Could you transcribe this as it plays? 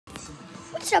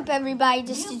What's up, everybody?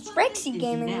 This is Rexy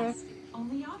Gaming here,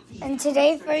 and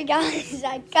today for you guys,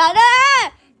 I got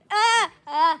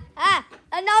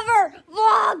another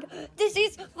vlog. This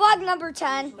is vlog number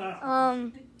 10.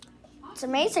 It's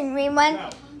amazing. We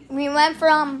went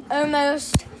from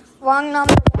almost vlog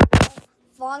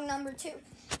number 2,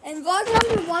 and vlog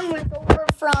number 1 went over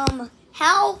from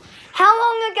how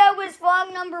long ago was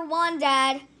vlog number 1,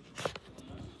 Dad?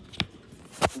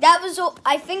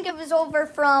 I think it was over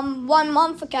from 1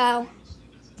 month ago.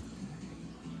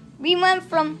 We went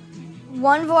from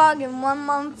one vlog and 1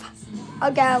 month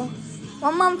ago.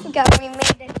 1 month ago,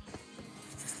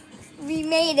 we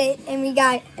made it, and we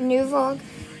got a new vlog.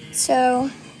 So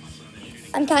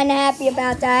I'm kind of happy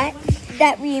about that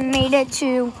we made it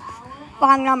to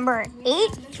vlog number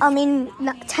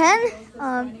 10.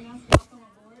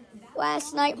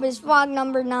 Last night was vlog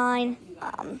number 9.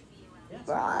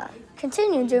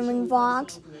 Continue doing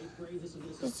vlogs.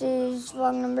 This is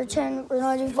vlog number 10. We're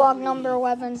going to do vlog number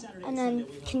 11 and then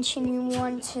continue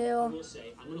on to,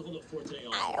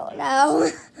 I don't know.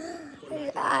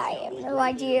 I have no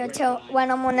idea till when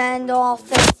I'm going to end off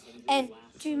and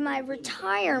do my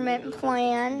retirement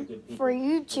plan for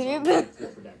YouTube.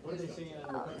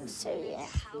 So yeah.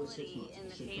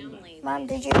 Mom,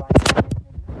 did you watch it?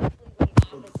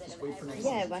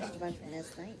 Yeah, I watched a bunch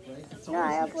last night. No,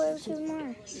 I uploaded 2 more.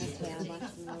 Okay, I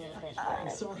watched them all.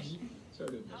 Sorry.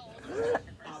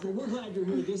 Well, we're glad you're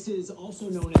here. This is also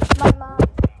known as My mom,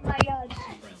 my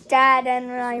dad,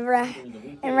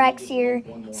 and Rex here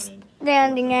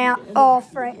standing out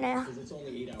off right now.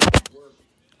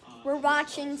 We're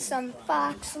watching some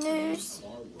Fox News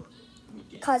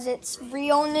because it's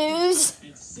real news.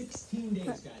 16 days,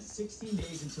 guys. 16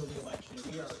 days until the election.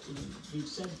 We've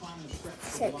said final stretch.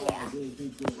 So yeah.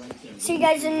 See you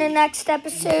guys in the next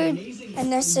episode.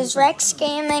 And this is Rex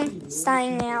Gaming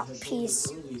signing out. Peace.